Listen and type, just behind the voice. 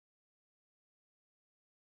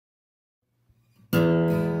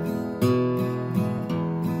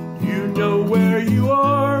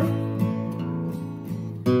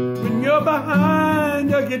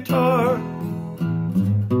guitar.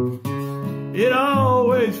 It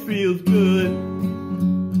always feels good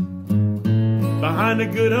behind a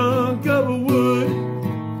good hunk of wood.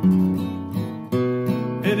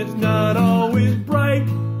 And it's not always bright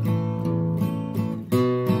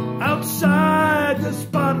outside the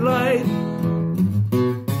spotlight,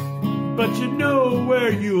 but you know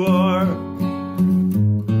where you are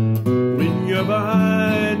when you're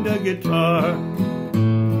behind a guitar.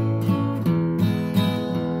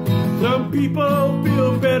 Some people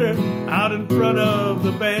feel better out in front of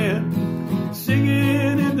the band,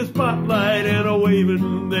 singing in the spotlight and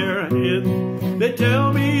waving their hands. They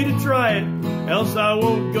tell me to try it, else I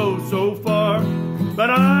won't go so far. But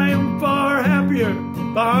I am far happier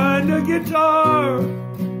behind a guitar.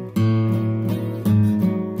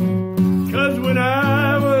 'Cause when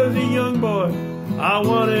I was a young boy, I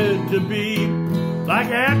wanted to be like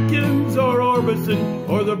Atkins or Orbison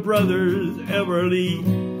or the brothers Everly,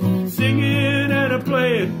 singing and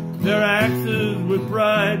a-playing their axes with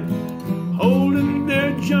pride, holding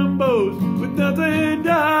their jumbos with nothing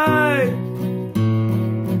to hide.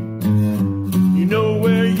 You know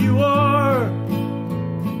where you are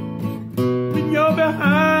when you're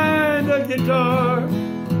behind a guitar,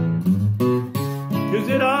 'cause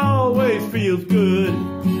it always feels good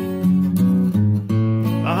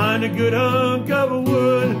behind a good hunk of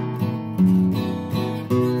wood.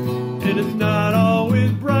 And it's not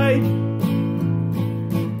always bright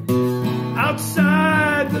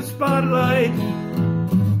outside the spotlight,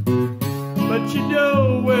 but you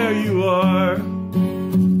know where you are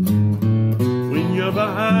when you're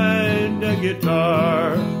behind a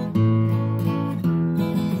guitar.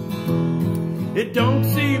 It don't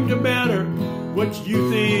seem to matter what you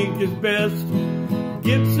think is best,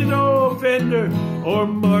 Gibson or Fender or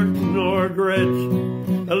Martin or Gretsch,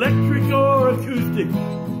 electric or acoustic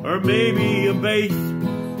or maybe a bass.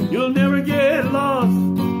 You'll never get lost,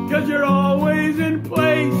 'cause you're always in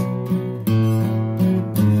place.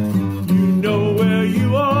 You know where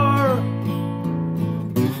you are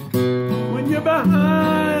when you're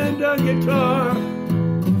behind a guitar.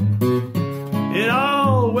 It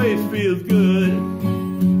always feels good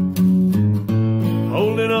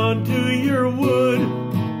holding on to your wood.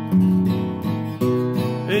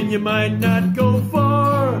 And you might not go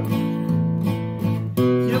far,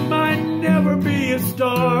 you might never be a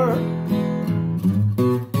star,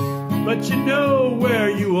 but you know where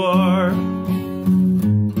you are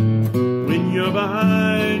when you're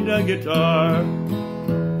behind a guitar.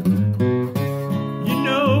 You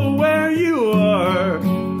know where you are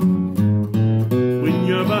when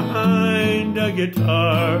you're behind a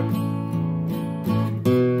guitar.